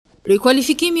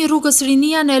Rikualifikimi i rrugës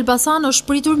Rinia në Elbasan është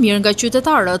pritur mirë nga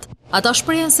qytetarët. Ata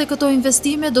shprehen se këto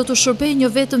investime do të shërbejnë jo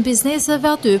vetëm bizneseve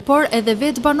aty, por edhe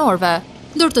vetë banorëve.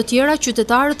 Ndër të tjera,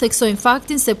 qytetarët theksojnë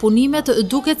faktin se punimet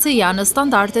duket se janë në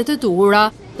standardet e duhura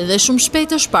dhe shumë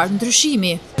shpejt është parë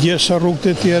ndryshimi. Gjithë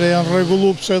rrugët e tjera janë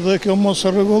rregulluar, pse dhe kjo mos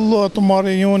rregullohet të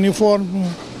marrë një uniform.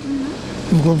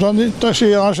 Më kuptoni, tash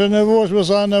është e nevojshme,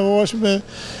 sa e nevojshme.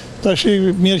 Tash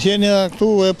mirëqenia këtu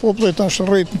e popullit tash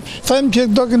rrit. Them që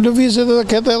do të lëvizet edhe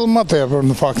këtë edhe më tepër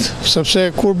në fakt, sepse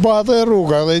kur bëhet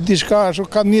rruga dhe diçka ashtu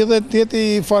ka një dhe tjetër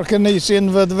i farkënaqësin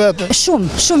vetvete.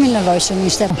 Shumë i nevojshëm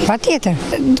ishte. Patjetër,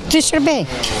 të shërbej.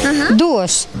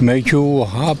 Duhesh. Me që u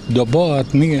hap do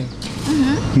bëhet mirë.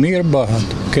 Mirë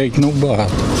bëhet, keq nuk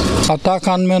bëhet. Ata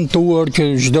kanë menduar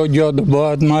që çdo gjë do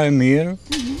bëhet më e mirë.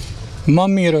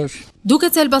 Më mirë është.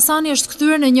 Duket se Elbasani është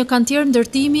kthyer në një kantier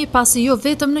ndërtimi pasi jo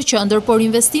vetëm në qendër, por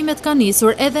investimet kanë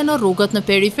nisur edhe në rrugët në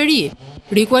periferi.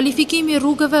 Rikualifikimi i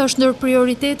rrugëve është ndër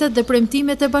prioritetet dhe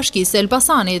premtimet e Bashkisë së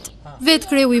Elbasanit.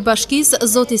 Vetë kreu i bashkisë,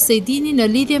 zoti Sejdini, në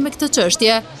lidhje me këtë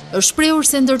çështje, është shprehur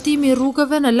se ndërtimi i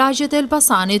rrugëve në lagjet e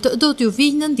Elbasanit do t'ju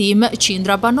vijë në ndihmë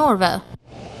qindra banorëve.